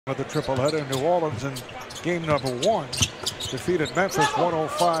Of the triple header, New Orleans in game number 1 defeated Memphis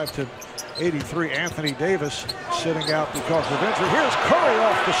 105-83. Anthony Davis sitting out because of injury. Here's Curry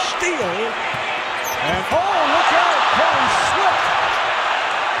off the steal, and oh, look out! Curry slipped,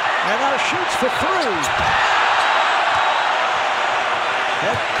 and now shoots for 3.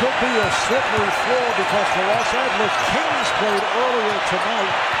 That could be a slippery floor because the Los Angeles Kings played earlier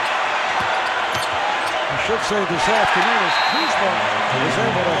tonight. I should say this afternoon as Kuzma is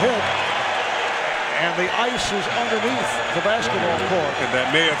able to hit, and the ice is underneath the basketball court. And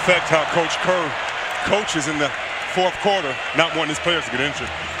that may affect how Coach Kerr coaches in the fourth quarter, not wanting his players to get injured.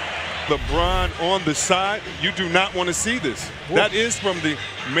 LeBron on the side, you do not want to see this. Ooh. That is from the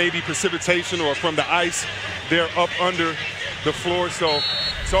maybe precipitation or from the ice. They're up under the floor, so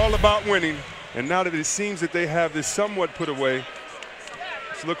it's all about winning. And now that it seems that they have this somewhat put away,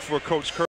 let's look for Coach Kerr.